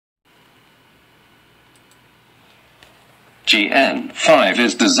GN5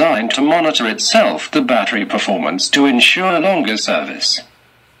 is designed to monitor itself the battery performance to ensure longer service.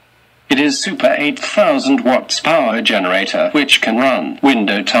 It is Super 8000 watts power generator which can run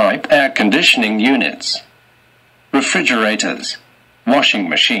window-type air conditioning units, refrigerators, washing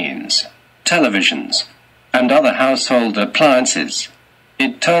machines, televisions, and other household appliances.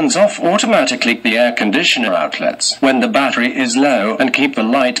 It turns off automatically the air conditioner outlets when the battery is low and keep the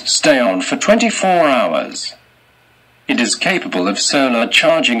light stay on for 24 hours. It is capable of solar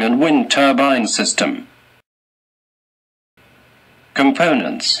charging and wind turbine system.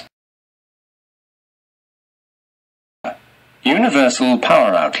 Components: universal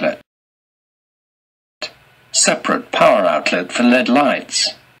power outlet, separate power outlet for LED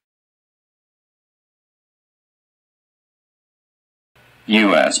lights,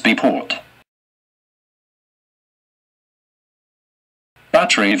 USB port,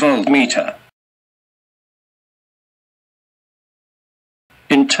 battery voltmeter,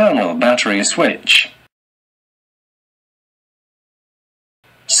 internal battery switch,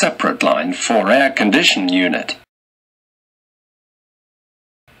 separate line for air condition unit,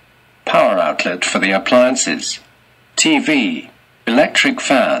 power outlet for the appliances, TV, electric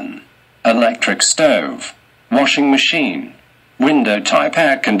fan, electric stove, washing machine, window type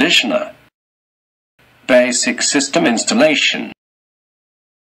air conditioner. Basic system installation.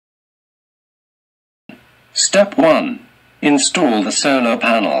 Step 1. Install the solar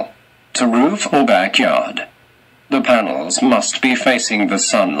panel to roof or backyard. The panels must be facing the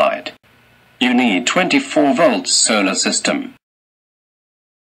sunlight. You need 24 volts solar system.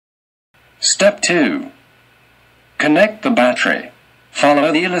 Step 2. Connect the battery.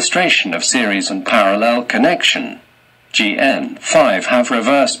 Follow the illustration of series and parallel connection. GN5 have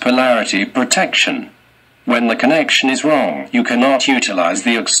reverse polarity protection. When the connection is wrong, you cannot utilize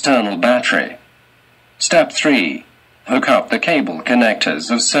the external battery. Step 3. Hook up the cable connectors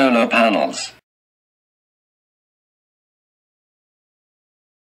of solar panels.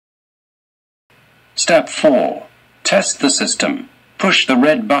 Step 4. Test the system. Push the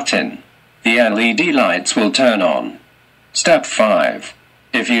red button. The LED lights will turn on. Step 5.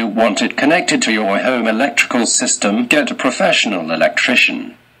 If you want it connected to your home electrical system, get a professional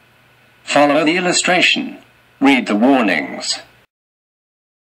electrician. Follow the illustration. Read the warnings.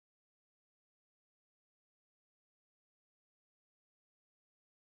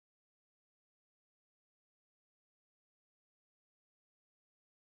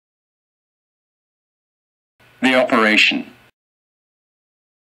 The operation.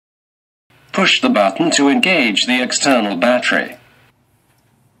 Push the button to engage the external battery.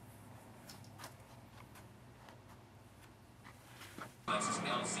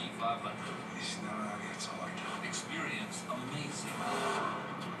 Experience amazing.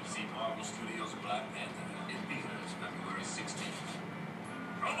 See Marvel Studios Black Panther in theaters February 16th.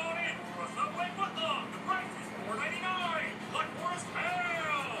 Come on in for a Subway footlong. The price is $4.99. Like Forest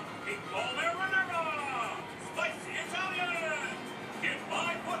Hell. Kickball marinara. Spicy Italian. Get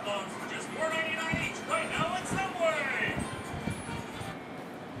 5 footlongs for just $4.99 each right now at Subway.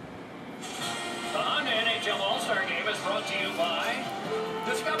 The Honda NHL All-Star Game is brought to you by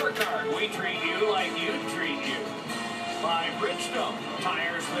Discover Card. We treat you like you'd treat you. By Bridgestone,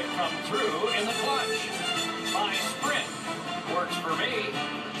 tires that come through in the clutch. By Sprint, works for me.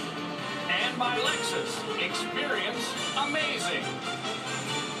 And by Lexus, experience amazing.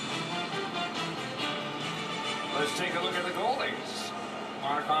 Let's take a look at the goalies.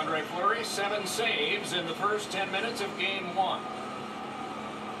 Marc-Andre Fleury, 7 saves in the first 10 minutes of Game 1.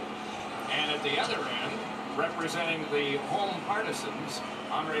 And at the other end, representing the home partisans,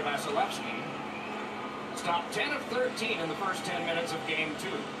 Andrei Vasilevsky stopped 10 of 13 in the first 10 minutes of Game 2.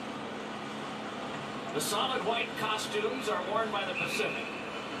 The solid white costumes are worn by the Pacific.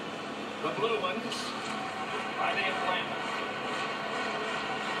 The blue ones by the Atlantic.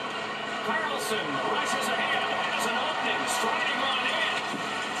 Carlson rushes ahead, has an opening, striding on in.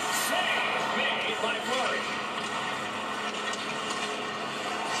 Save made by Fleury.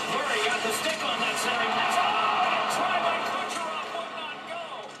 Fleury got the stick on that centering pass. Try by Kucherov would not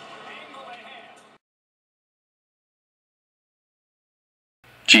go. Angle ahead.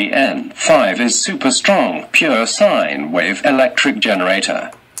 GN5 is super strong, pure sine wave electric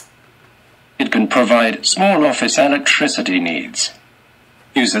generator. It can provide small office electricity needs.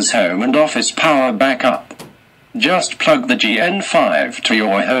 Uses home and office power backup. Just plug the GN5 to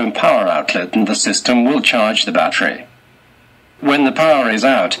your home power outlet and the system will charge the battery. When the power is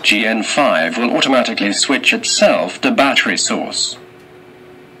out, GN5 will automatically switch itself to battery source.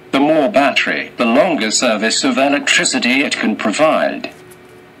 The more battery, the longer service of electricity it can provide.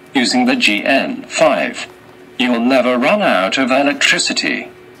 Using the GN5, You'll never run out of electricity.